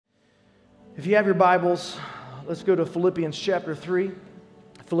If you have your Bibles, let's go to Philippians chapter 3.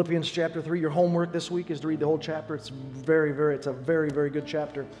 Philippians chapter 3. Your homework this week is to read the whole chapter. It's a very, very good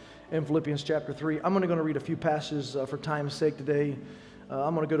chapter in Philippians chapter 3. I'm only going to read a few passages for time's sake today.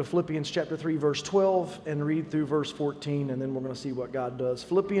 I'm going to go to Philippians chapter 3, verse 12, and read through verse 14, and then we're going to see what God does.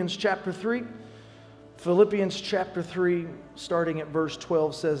 Philippians chapter 3, starting at verse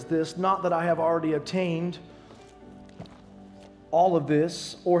 12, says this: "Not that I have already attained all of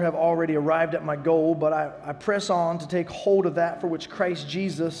this, or have already arrived at my goal, but I press on to take hold of that for which Christ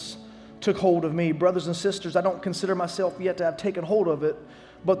Jesus took hold of me. Brothers and sisters, I don't consider myself yet to have taken hold of it,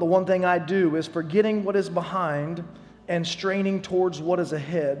 but the one thing I do is forgetting what is behind and straining towards what is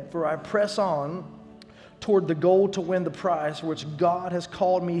ahead. For I press on toward the goal to win the prize for which God has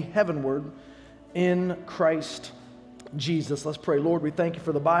called me heavenward in Christ Jesus." Let's pray. Lord, we thank you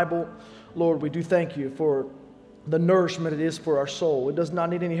for the Bible. Lord, we do thank you for the nourishment it is for our soul. It does not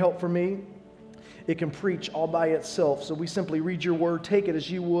need any help from me. It can preach all by itself. So we simply read your word, take it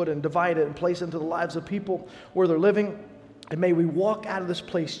as you would, and divide it and place it into the lives of people where they're living. And may we walk out of this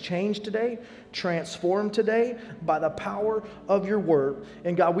place changed today, transformed today by the power of your word.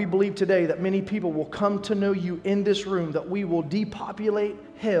 And God, we believe today that many people will come to know you in this room, that we will depopulate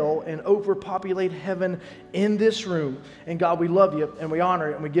hell and overpopulate heaven in this room. And God, we love you and we honor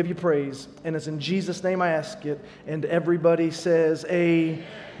it and we give you praise. And it's in Jesus' name I ask it. And everybody says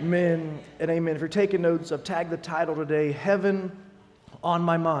amen and amen. If you're taking notes, I've tagged the title today, Heaven on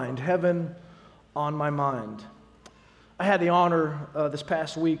My Mind. Heaven on My Mind. I had the honor this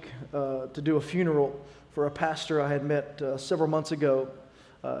past week to do a funeral for a pastor I had met several months ago.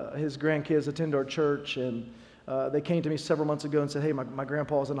 His grandkids attend our church, and they came to me several months ago and said, "Hey, my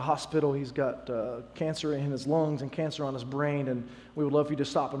grandpa's in the hospital. He's got cancer in his lungs and cancer on his brain, and we would love for you to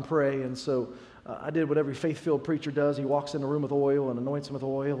stop and pray." And so I did what every faith-filled preacher does. He walks in the room with oil and anoints him with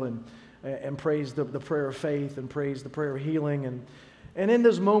oil and prays the prayer of faith and prays the prayer of healing. And in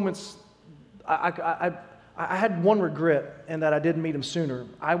those moments, I had one regret, and that I didn't meet him sooner.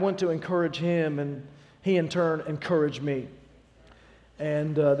 I went to encourage him, and he in turn encouraged me.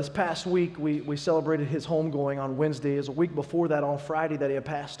 And this past week, we celebrated his homegoing on Wednesday. It was a week before that, on Friday, that he had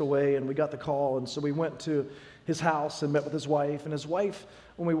passed away, and we got the call. And so we went to his house and met with his wife. And his wife,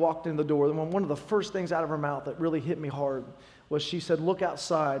 when we walked in the door, one of the first things out of her mouth that really hit me hard was she said, "Look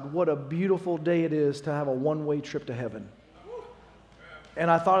outside. What a beautiful day it is to have a one-way trip to heaven." And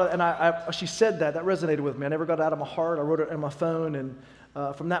I thought, and she said that resonated with me. I never got it out of my heart. I wrote it on my phone, and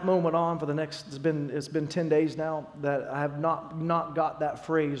from that moment on, for the next, it's been 10 days now that I have not got that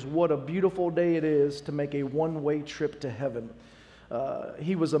phrase. What a beautiful day it is to make a one-way trip to heaven.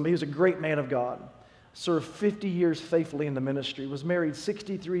 He was a great man of God. Served 50 years faithfully in the ministry. Was married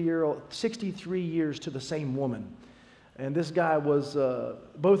 63 years to the same woman. And this guy was.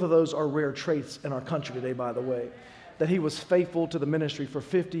 Both of those are rare traits in our country today, by the way. That he was faithful to the ministry for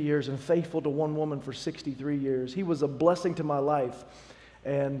 50 years and faithful to one woman for 63 years. He was a blessing to my life,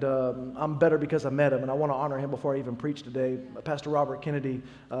 and I'm better because I met him, and I want to honor him before I even preach today. Pastor Robert Kennedy,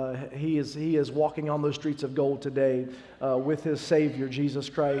 he is walking on those streets of gold today with his Savior, Jesus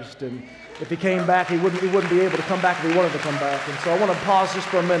Christ, and if he came back, he wouldn't be able to come back if he wanted to come back. And so I want to pause just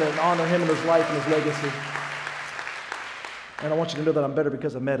for a minute and honor him and his life and his legacy. And I want you to know that I'm better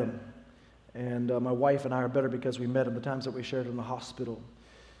because I met him. And my wife and I are better because we met him the times that we shared in the hospital.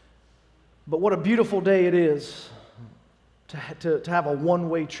 But what a beautiful day it is to have a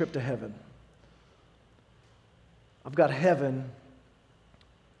one-way trip to heaven. I've got heaven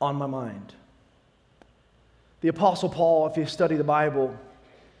on my mind. The Apostle Paul, if you study the Bible,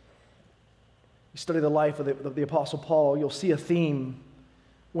 you study the life of the Apostle Paul, you'll see a theme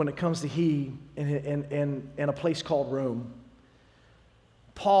when it comes to he in a place called Rome.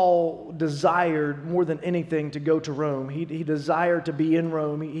 Paul desired more than anything to go to Rome. He desired to be in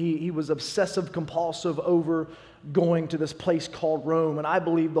Rome. He was obsessive compulsive over going to this place called Rome. And I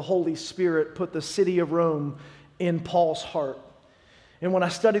believe the Holy Spirit put the city of Rome in Paul's heart. And when I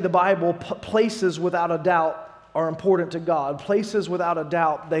study the Bible, places without a doubt are important to God. Places without a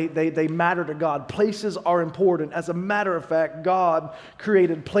doubt, they matter to God. Places are important. As a matter of fact, God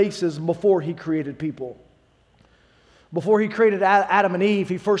created places before He created people. Before He created Adam and Eve,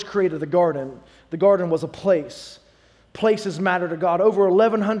 He first created the garden. The garden was a place. Places matter to God. Over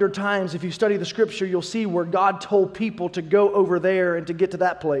 1,100 times, if you study the Scripture, you'll see where God told people to go over there and to get to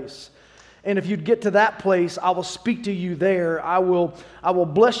that place. And if you'd get to that place, I will speak to you there. I will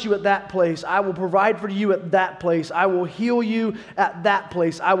bless you at that place. I will provide for you at that place. I will heal you at that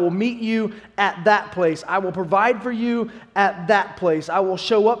place. I will meet you at that place. I will provide for you at that place. I will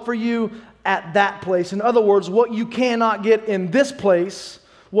show up for you at that place. In other words, what you cannot get in this place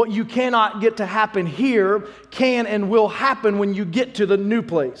What you cannot get to happen here can and will happen when you get to the new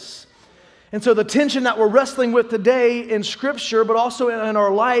place. And so the tension that we're wrestling with today in Scripture, but also in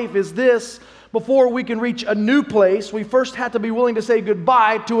our life, is this: before we can reach a new place, we first have to be willing to say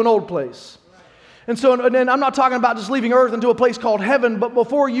goodbye to an old place. And so, and I'm not talking about just leaving earth into a place called heaven, but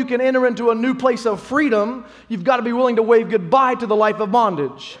before you can enter into a new place of freedom, you've got to be willing to wave goodbye to the life of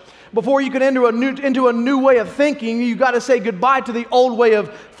bondage. Before you can enter into a new way of thinking, you've got to say goodbye to the old way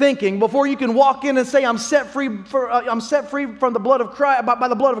of thinking. Before you can walk in and say, I'm set free from the blood of Christ, by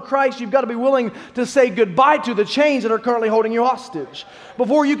the blood of Christ, you've got to be willing to say goodbye to the chains that are currently holding you hostage.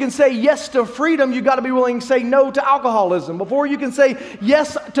 Before you can say yes to freedom, you've got to be willing to say no to alcoholism. Before you can say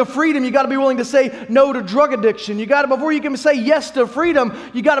yes to freedom, you've got to be willing to say no to drug addiction. Before you can say yes to freedom,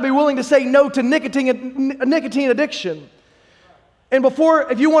 you've got to be willing to say no to nicotine addiction. And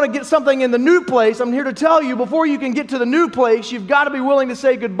if you want to get something in the new place, I'm here to tell you, before you can get to the new place, you've got to be willing to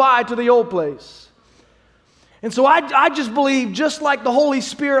say goodbye to the old place. And so I just believe, just like the Holy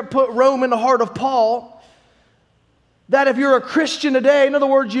Spirit put Rome in the heart of Paul, that if you're a Christian today, in other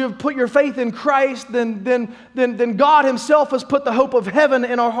words, you've put your faith in Christ, then God Himself has put the hope of heaven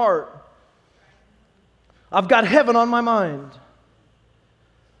in our heart. I've got heaven on my mind.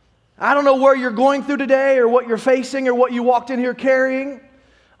 I don't know where you're going through today or what you're facing or what you walked in here carrying.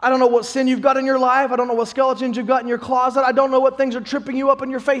 I don't know what sin you've got in your life. I don't know what skeletons you've got in your closet. I don't know what things are tripping you up in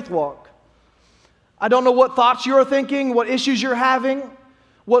your faith walk. I don't know what thoughts you're thinking, what issues you're having,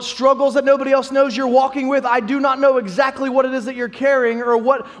 what struggles that nobody else knows you're walking with. I do not know exactly what it is that you're carrying or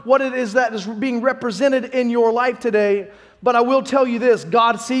what it is that is being represented in your life today. But I will tell you this: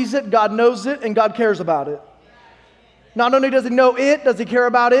 God sees it, God knows it, and God cares about it. Not only does He know it, does He care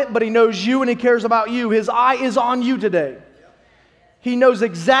about it, but He knows you and He cares about you. His eye is on you today. He knows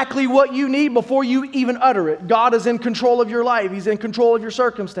exactly what you need before you even utter it. God is in control of your life. He's in control of your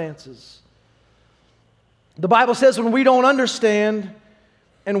circumstances. The Bible says when we don't understand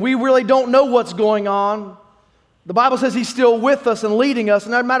and we really don't know what's going on, the Bible says He's still with us and leading us.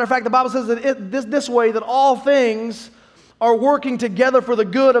 And as a matter of fact, the Bible says that this way, that all things are working together for the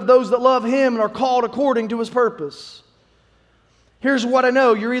good of those that love Him and are called according to His purpose. Here's what I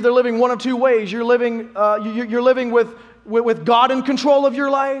know: you're either living one of two ways. You're living with God in control of your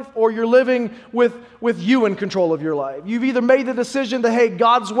life, or you're living with you in control of your life. You've either made the decision that, hey,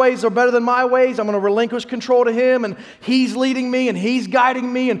 God's ways are better than my ways. I'm going to relinquish control to Him, and He's leading me, and He's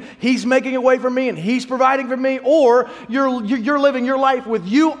guiding me, and He's making a way for me, and He's providing for me. Or you're living your life with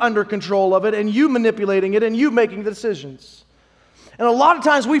you under control of it, and you manipulating it, and you making the decisions. And a lot of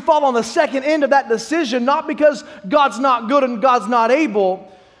times we fall on the second end of that decision, not because God's not good and God's not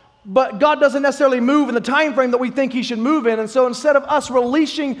able, but God doesn't necessarily move in the time frame that we think He should move in. And so instead of us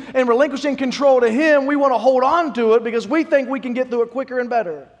releasing and relinquishing control to Him, we want to hold on to it because we think we can get through it quicker and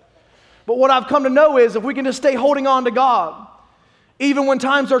better. But what I've come to know is, if we can just stay holding on to God, even when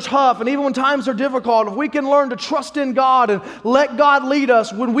times are tough and even when times are difficult, if we can learn to trust in God and let God lead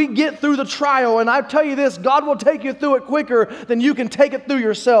us when we get through the trial, and I tell you this, God will take you through it quicker than you can take it through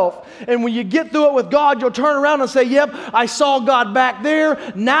yourself. And when you get through it with God, you'll turn around and say, yep, I saw God back there.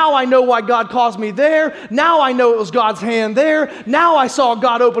 Now I know why God caused me there. Now I know it was God's hand there. Now I saw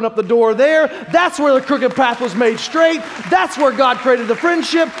God open up the door there. That's where the crooked path was made straight. That's where God created the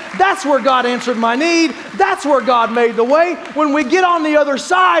friendship. That's where God answered my need. That's where God made the way. When we get on the other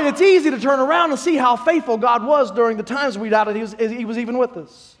side, it's easy to turn around and see how faithful God was during the times we doubted He was even with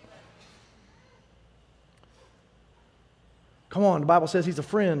us. Come on, the Bible says He's a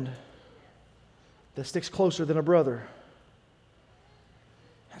friend that sticks closer than a brother.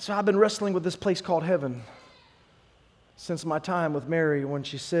 And so I've been wrestling with this place called heaven since my time with Mary when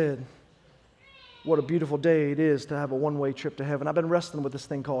she said, what a beautiful day it is to have a one-way trip to heaven. I've been wrestling with this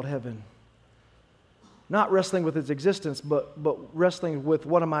thing called heaven. Not wrestling with its existence, but wrestling with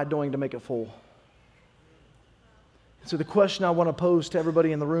what am I doing to make it full. So the question I want to pose to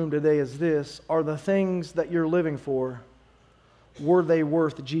everybody in the room today is this: are the things that you're living for, were they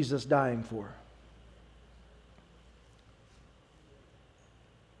worth Jesus dying for?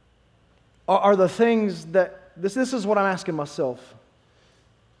 Are the things that, this is what I'm asking myself.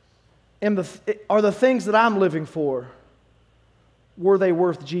 Are the things that I'm living for, were they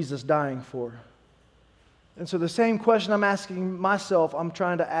worth Jesus dying for? And so the same question I'm asking myself, I'm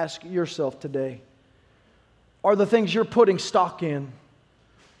trying to ask yourself today. Are the things you're putting stock in,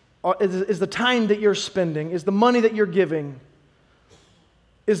 is the time that you're spending, is the money that you're giving,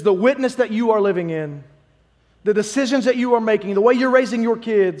 is the witness that you are living in, the decisions that you are making, the way you're raising your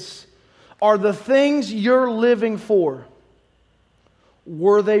kids, are the things you're living for,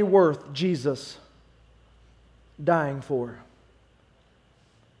 were they worth Jesus dying for?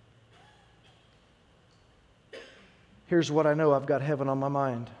 here's what I know: I've got heaven on my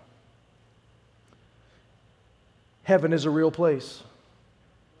mind. Heaven is a real place.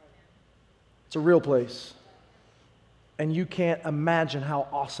 It's a real place. And you can't imagine how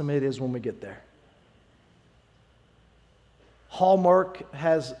awesome it is when we get there. Hallmark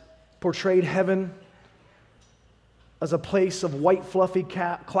has portrayed heaven as a place of white fluffy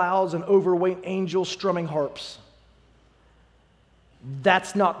clouds and overweight angels strumming harps.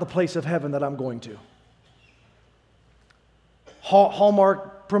 That's not the place of heaven that I'm going to.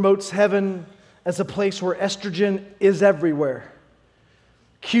 Hallmark promotes heaven as a place where estrogen is everywhere.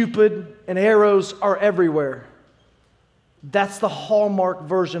 Cupid and arrows are everywhere. That's the Hallmark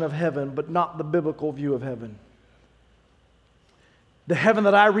version of heaven, but not the biblical view of heaven. The heaven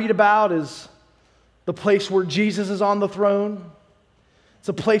that I read about is the place where Jesus is on the throne. It's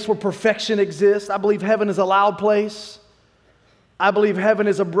a place where perfection exists. I believe heaven is a loud place. I believe heaven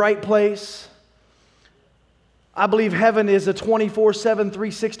is a bright place. I believe heaven is a 24/7,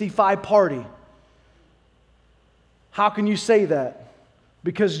 365 party. How can you say that?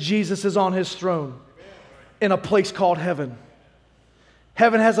 Because Jesus is on his throne in a place called heaven.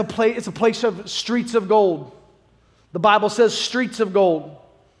 Heaven has a place, it's a place of streets of gold. The Bible says streets of gold,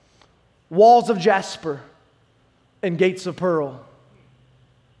 walls of jasper, and gates of pearl.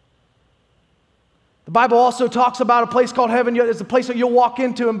 The Bible also talks about a place called heaven. It's a place that you'll walk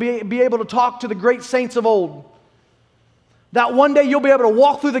into and be able to talk to the great saints of old. That one day you'll be able to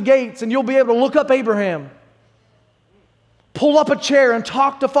walk through the gates and you'll be able to look up Abraham, pull up a chair and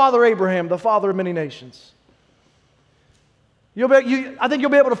talk to Father Abraham, the father of many nations. I think you'll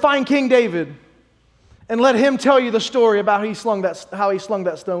be able to find King David and let him tell you the story about how he slung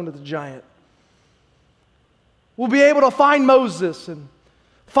that stone at the giant. We'll be able to find Moses and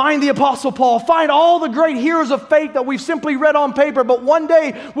find the Apostle Paul, find all the great heroes of faith that we've simply read on paper, but one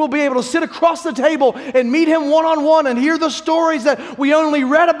day we'll be able to sit across the table and meet him one-on-one and hear the stories that we only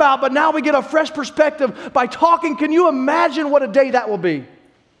read about, but now we get a fresh perspective by talking. Can you imagine what a day that will be?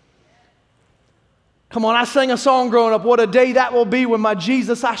 Come on, I sang a song growing up, what a day that will be when my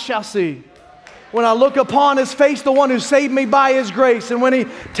Jesus I shall see. When I look upon his face, the one who saved me by his grace. And when he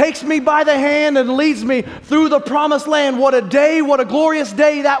takes me by the hand and leads me through the promised land, what a day, what a glorious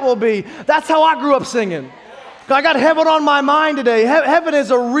day that will be. That's how I grew up singing. I got heaven on my mind today. Heaven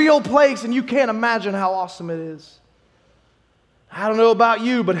is a real place, and you can't imagine how awesome it is. I don't know about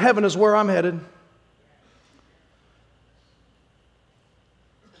you, but heaven is where I'm headed.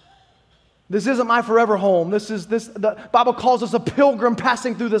 This isn't my forever home. The Bible calls us a pilgrim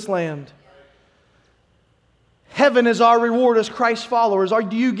passing through this land. Heaven is our reward as Christ's followers.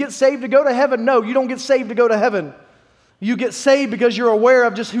 Do you get saved to go to heaven? No, you don't get saved to go to heaven. You get saved because you're aware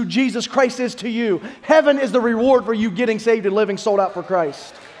of just who Jesus Christ is to you. Heaven is the reward for you getting saved and living sold out for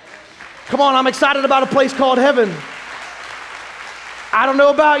Christ. Come on, I'm excited about a place called heaven. I don't know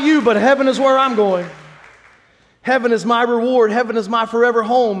about you, but heaven is where I'm going. Heaven is my reward. Heaven is my forever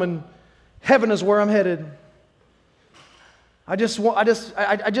home, and heaven is where I'm headed. I just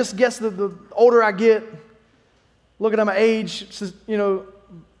guess that the older I get, looking at my age, you know,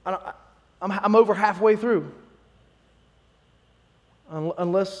 I'm over halfway through.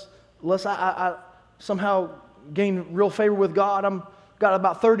 Unless I somehow gain real favor with God, I've got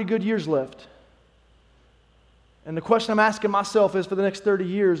about 30 good years left. And the question I'm asking myself is, for the next 30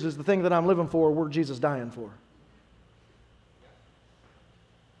 years, is the thing that I'm living for worth Jesus dying for?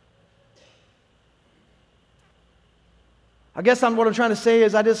 I guess what I'm trying to say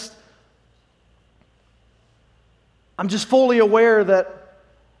is I'm just fully aware that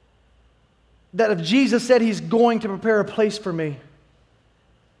if Jesus said he's going to prepare a place for me,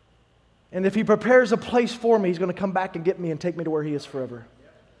 and if he prepares a place for me, he's going to come back and get me and take me to where he is forever.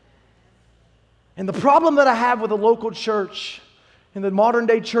 And the problem that I have with the local church and the modern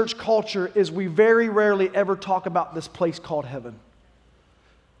day church culture is we very rarely ever talk about this place called heaven.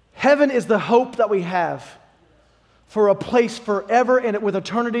 Heaven is the hope that we have for a place forever and with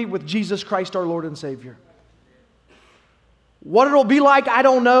eternity with Jesus Christ our Lord and Savior. What it'll be like, I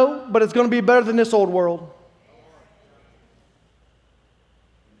don't know, but it's going to be better than this old world.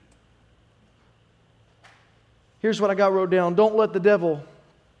 Here's what I got wrote down. Don't let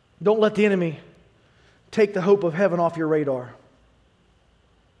the enemy take the hope of heaven off your radar.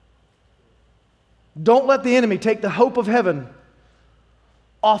 Don't let the enemy take the hope of heaven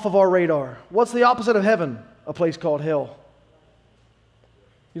off of our radar. What's the opposite of heaven? A place called hell.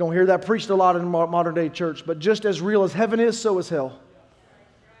 You don't hear that preached a lot in modern day church, but just as real as heaven is, so is hell.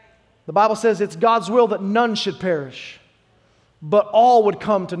 The Bible says it's God's will that none should perish, but all would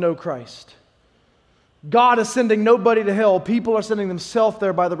come to know Christ. God is sending nobody to hell. People are sending themselves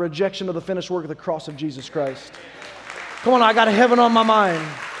there by the rejection of the finished work of the cross of Jesus Christ. Come on, I got heaven on my mind.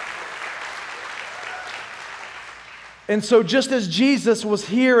 And so just as Jesus was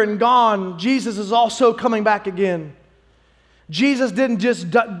here and gone, Jesus is also coming back again. Jesus didn't just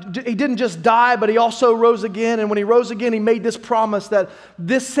die, but he also rose again. And when he rose again, he made this promise that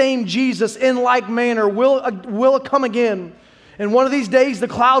this same Jesus in like manner will come again. And one of these days, the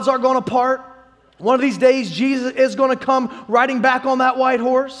clouds are going to part. One of these days, Jesus is going to come riding back on that white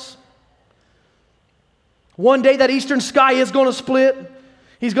horse. One day, that eastern sky is going to split.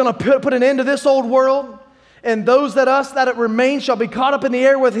 He's going to put an end to this old world. And those that remain shall be caught up in the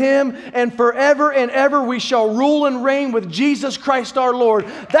air with him, and forever and ever we shall rule and reign with Jesus Christ our Lord.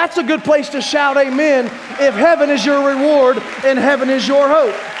 That's a good place to shout amen if heaven is your reward and heaven is your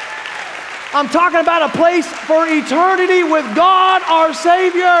hope. I'm talking about a place for eternity with God our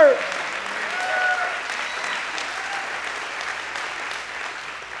Savior.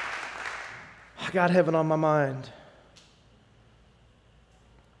 I got heaven on my mind.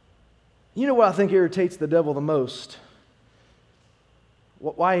 You know what I think irritates the devil the most?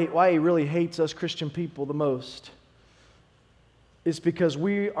 Why he really hates us Christian people the most? Is because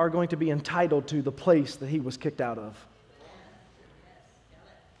we are going to be entitled to the place that he was kicked out of.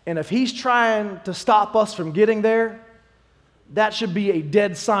 And if he's trying to stop us from getting there, that should be a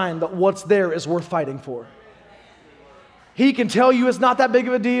dead sign that what's there is worth fighting for. He can tell you it's not that big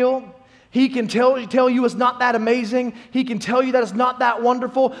of a deal. He can tell you it's not that amazing. He can tell you that it's not that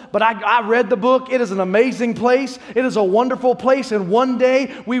wonderful. But I read the book. It is an amazing place. It is a wonderful place. And one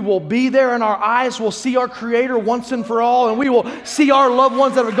day we will be there and our eyes will see our Creator once and for all. And we will see our loved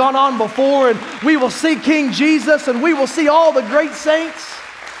ones that have gone on before. And we will see King Jesus. And we will see all the great saints.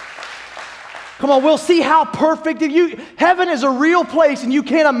 Come on, we'll see how perfect. Heaven is a real place and you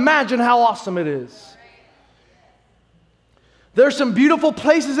can't imagine how awesome it is. There's some beautiful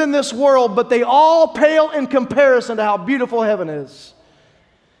places in this world, but they all pale in comparison to how beautiful heaven is.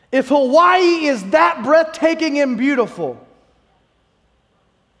 If Hawaii is that breathtaking and beautiful,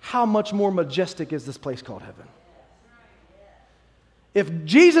 how much more majestic is this place called heaven? If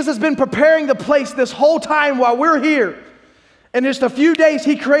Jesus has been preparing the place this whole time while we're here, in just a few days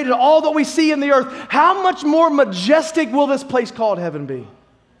he created all that we see in the earth, how much more majestic will this place called heaven be?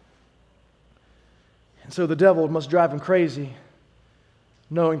 And so the devil must drive him crazy,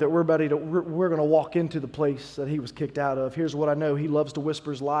 knowing that we're going to walk into the place that he was kicked out of. Here's what I know. He loves to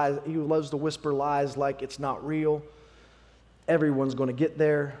whisper lies. He loves to whisper lies like it's not real. Everyone's going to get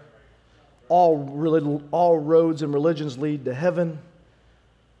there. All roads and religions lead to heaven.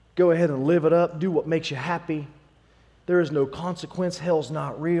 Go ahead and live it up. Do what makes you happy. There is no consequence. Hell's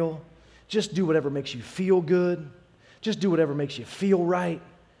not real. Just do whatever makes you feel good. Just do whatever makes you feel right.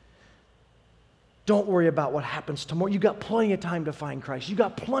 Don't worry about what happens tomorrow. You got plenty of time to find Christ. You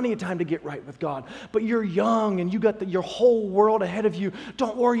got plenty of time to get right with God. But you're young and you got your whole world ahead of you.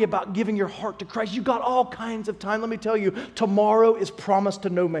 Don't worry about giving your heart to Christ. You got all kinds of time. Let me tell you, tomorrow is promised to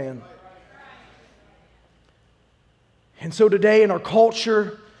no man. And so today in our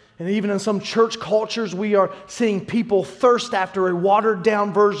culture, and even in some church cultures, we are seeing people thirst after a watered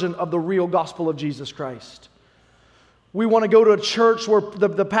down version of the real gospel of Jesus Christ. We want to go to a church where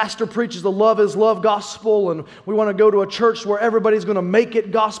the pastor preaches the love is love gospel, and we want to go to a church where everybody's going to make it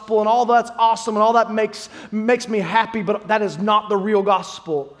gospel, and all that's awesome, and all that makes me happy, but that is not the real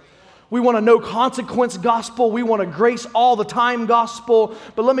gospel. We want a no consequence gospel. We want a grace all the time gospel.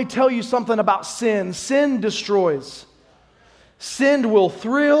 But let me tell you something about sin. Sin destroys. Sin will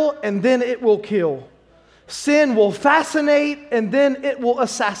thrill, and then it will kill. Sin will fascinate, and then it will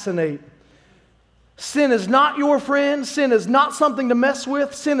assassinate. Sin is not your friend. Sin is not something to mess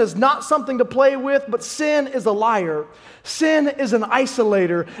with. Sin is not something to play with, but sin is a liar. Sin is an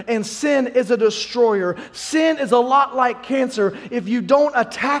isolator, and sin is a destroyer. Sin is a lot like cancer. If you don't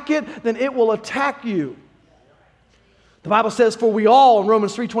attack it, then it will attack you. The Bible says, for we all, in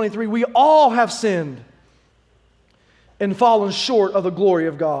Romans 3:23, we all have sinned and fallen short of the glory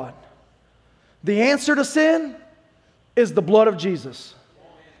of God. The answer to sin is the blood of Jesus.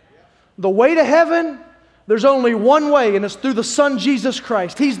 The way to heaven, there's only one way, and it's through the Son, Jesus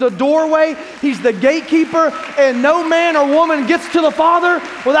Christ. He's the doorway, He's the gatekeeper, and no man or woman gets to the Father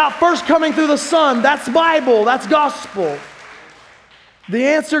without first coming through the Son. That's Bible, that's gospel. The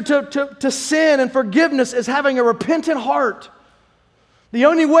answer to sin and forgiveness is having a repentant heart. The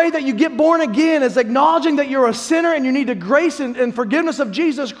only way that you get born again is acknowledging that you're a sinner and you need the grace and forgiveness of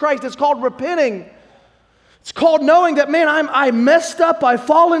Jesus Christ. It's called repenting. It's called knowing that, man, I messed up, I've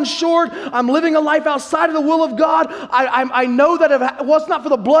fallen short, I'm living a life outside of the will of God. I know that if it was not for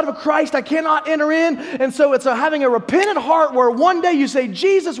the blood of Christ, I cannot enter in. And so it's having a repentant heart where one day you say,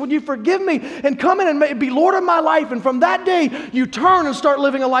 Jesus, would you forgive me and come in and be Lord of my life? And from that day, you turn and start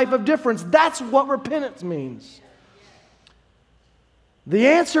living a life of difference. That's what repentance means. The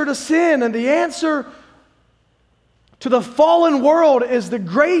answer to sin and the answer to the fallen world is the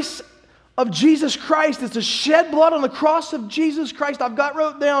grace of Jesus Christ. It's to shed blood on the cross of Jesus Christ. I've got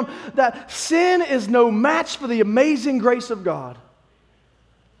wrote down that sin is no match for the amazing grace of God.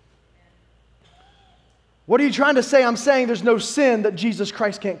 What are you trying to say? I'm saying there's no sin that Jesus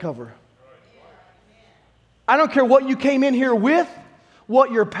Christ can't cover. I don't care what you came in here with,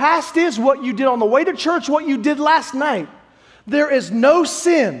 what your past is, what you did on the way to church, what you did last night. There is no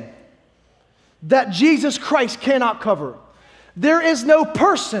sin that Jesus Christ cannot cover. There is no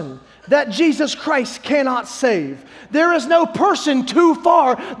person that Jesus Christ cannot save. There is no person too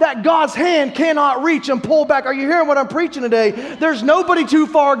far that God's hand cannot reach and pull back. Are you hearing what I'm preaching today? There's nobody too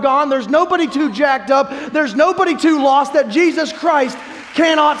far gone. There's nobody too jacked up. There's nobody too lost that Jesus Christ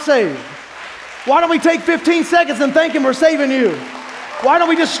cannot save. Why don't we take 15 seconds and thank Him for saving you? Why don't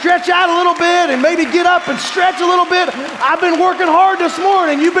we just stretch out a little bit and maybe get up and stretch a little bit? I've been working hard this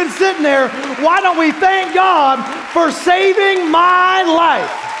morning. You've been sitting there. Why don't we thank God for saving my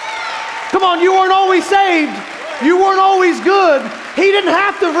life? Come on, you weren't always saved. You weren't always good. He didn't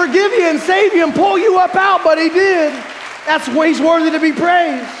have to forgive you and save you and pull you up out, but He did. That's why He's worthy to be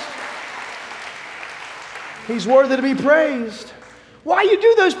praised. He's worthy to be praised. Why you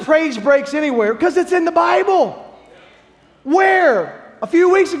do those praise breaks anywhere? Because it's in the Bible. Where? A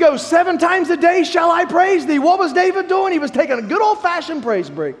few weeks ago, 7 times a day shall I praise thee. What was David doing? He was taking a good old-fashioned praise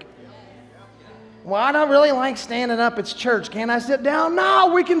break. Well, I don't really like standing up at church. Can I sit down?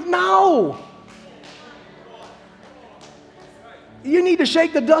 No. You need to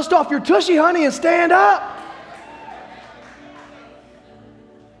shake the dust off your tushy, honey, and stand up.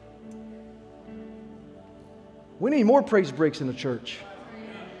 We need more praise breaks in the church.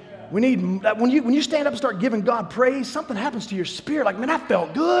 We need that when you stand up and start giving God praise, something happens to your spirit. Like, man, that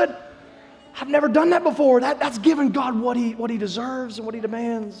felt good. I've never done that before. That's giving God what he deserves and what He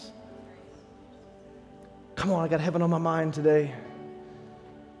demands. Come on, I got heaven on my mind today.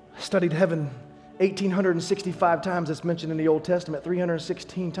 I studied heaven 1,865 times it's mentioned in the Old Testament,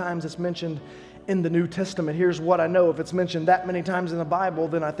 316 times it's mentioned in the New Testament. Here's what I know. If it's mentioned that many times in the Bible,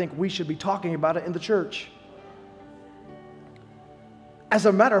 then I think we should be talking about it in the church. As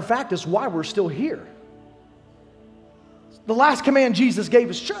a matter of fact, it's why we're still here. The last command Jesus gave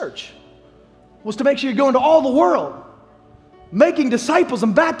His church was to make sure you go into all the world, making disciples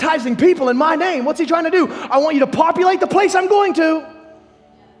and baptizing people in my name. What's He trying to do? I want you to populate the place I'm going to.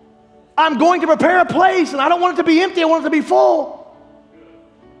 I'm going to prepare a place, and I don't want it to be empty. I want it to be full.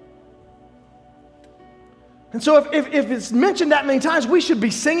 And so if it's mentioned that many times, we should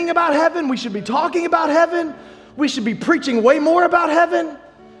be singing about heaven. We should be talking about heaven. We should be preaching way more about heaven.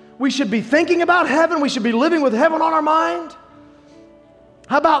 We should be thinking about heaven. We should be living with heaven on our mind.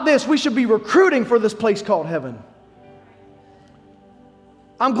 How about this? We should be recruiting for this place called heaven.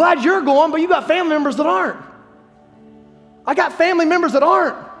 I'm glad you're going, but you got family members that aren't. I got family members that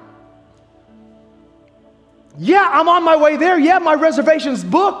aren't. Yeah, I'm on my way there. Yeah, my reservation's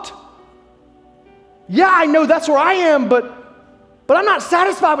booked. Yeah, I know that's where I am, but I'm not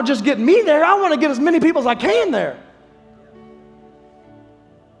satisfied with just getting me there. I want to get as many people as I can there.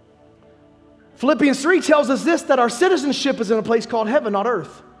 Philippians 3 tells us this, that our citizenship is in a place called heaven, not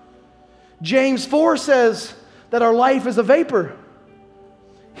earth. James 4 says that our life is a vapor.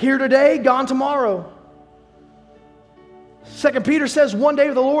 Here today, gone tomorrow. 2 Peter says one day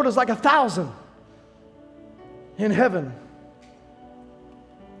with the Lord is like 1,000 in heaven.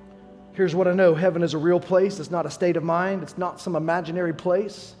 Here's what I know. Heaven is a real place. It's not a state of mind. It's not some imaginary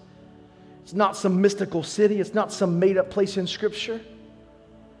place. It's not some mystical city. It's not some made-up place in Scripture.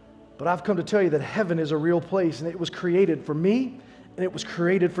 But I've come to tell you that heaven is a real place, and it was created for me, and it was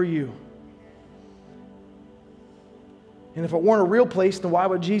created for you. And if it weren't a real place, then why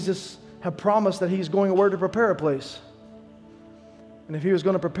would Jesus have promised that He's going where to prepare a place? And if He was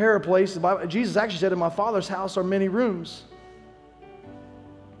going to prepare a place, Jesus actually said, in my Father's house are many rooms.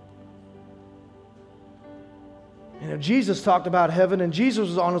 And if Jesus talked about heaven, and Jesus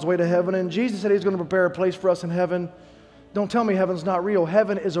was on His way to heaven, and Jesus said He's going to prepare a place for us in heaven, don't tell me heaven's not real.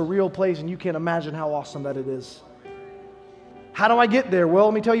 Heaven is a real place, and you can't imagine how awesome that it is. How do I get there? Well,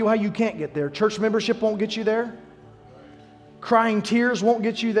 let me tell you how you can't get there. Church membership won't get you there. Crying tears won't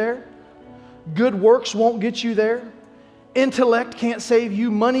get you there. Good works won't get you there. Intellect can't save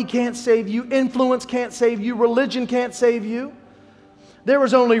you. Money can't save you. Influence can't save you. Religion can't save you. There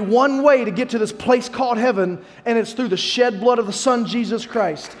is only one way to get to this place called heaven, and it's through the shed blood of the Son, Jesus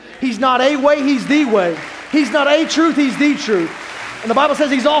Christ. He's not a way, He's the way. He's not a truth, He's the truth. And the Bible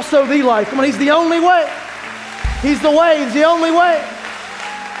says He's also the life. Come on, He's the only way. He's the way, He's the only way.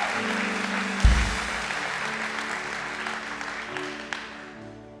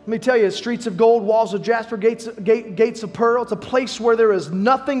 Let me tell you, streets of gold, walls of jasper, gates of pearl. It's a place where there is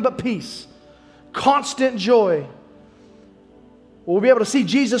nothing but peace, constant joy. We'll be able to see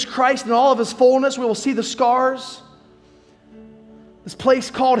Jesus Christ in all of His fullness. We will see the scars. This place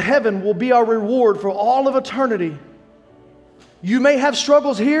called heaven will be our reward for all of eternity. You may have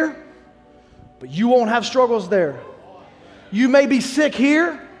struggles here, but you won't have struggles there. You may be sick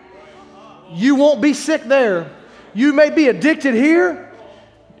here. You won't be sick there. You may be addicted here.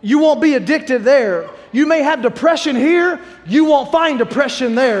 You won't be addicted there. You may have depression here. You won't find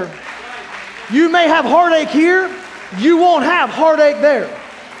depression there. You may have heartache here. You won't have heartache there.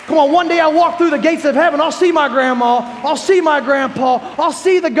 Come on, one day I walk through the gates of heaven. I'll see my grandma. I'll see my grandpa. I'll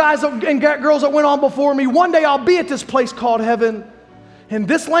see the guys and girls that went on before me. One day I'll be at this place called heaven. And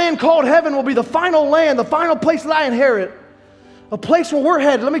this land called heaven will be the final land, the final place that I inherit. A place where we're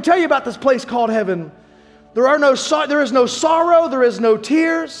headed. Let me tell you about this place called heaven. There is no sorrow. There is no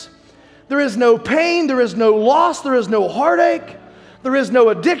tears. There is no pain. There is no loss. There is no heartache. There is no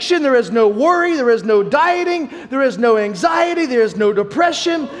addiction. There is no worry. There is no dieting. There is no anxiety. There is no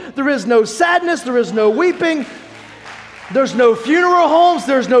depression. There is no sadness. There is no weeping. There's no funeral homes.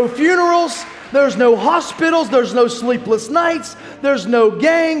 There's no funerals. There's no hospitals. There's no sleepless nights. There's no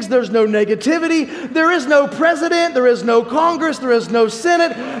gangs. There's no negativity. There is no president. There is no Congress. There is no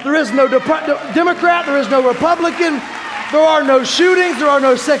Senate. There is no Democrat. There is no Republican. There are no shootings. There are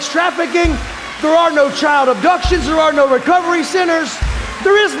no sex trafficking. There are no child abductions. There are no recovery centers.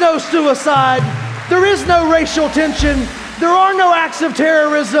 There is no suicide. There is no racial tension. There are no acts of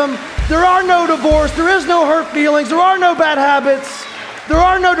terrorism. There are no divorce. There is no hurt feelings. There are no bad habits. There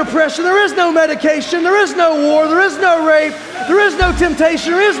are no depression. There is no medication. There is no war. There is no rape. There is no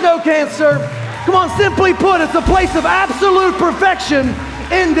temptation. There is no cancer. Come on, simply put, it's a place of absolute perfection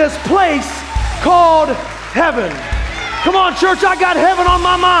in this place called heaven. Come on, church, I got heaven on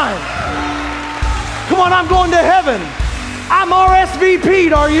my mind. Come on, I'm going to heaven. I'm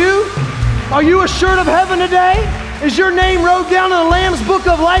RSVP'd, are you? Are you assured of heaven today? Is your name wrote down in the Lamb's Book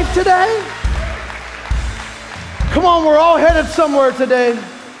of Life today? Come on, we're all headed somewhere today.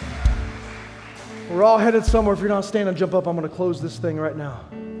 We're all headed somewhere. If you're not standing, jump up. I'm going to close this thing right now.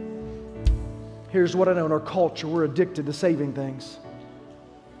 Here's what I know. In our culture, we're addicted to saving things.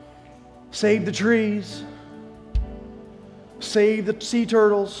 Save the trees. Save the sea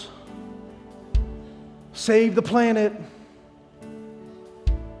turtles. Save the planet.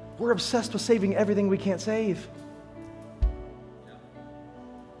 We're obsessed with saving everything we can't save.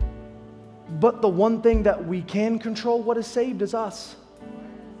 But the one thing that we can control, what is saved, is us.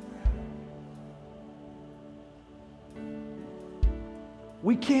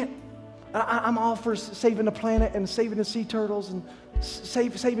 We can't. I'm all for saving the planet and saving the sea turtles and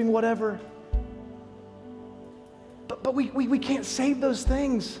saving whatever. But we can't save those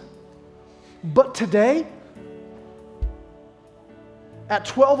things. But today, at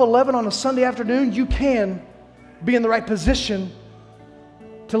 12:11 on a Sunday afternoon, you can be in the right position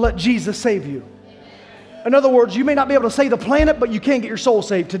to let Jesus save you. In other words, you may not be able to save the planet, but you can get your soul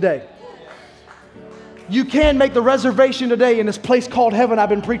saved today. You can make the reservation today in this place called heaven I've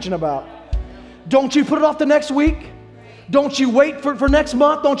been preaching about. Don't you put it off the next week. Don't you wait for next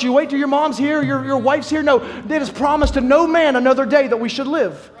month. Don't you wait till your mom's here, your wife's here. No, it is promised to no man another day that we should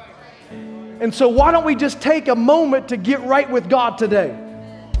live. And so why don't we just take a moment to get right with God today?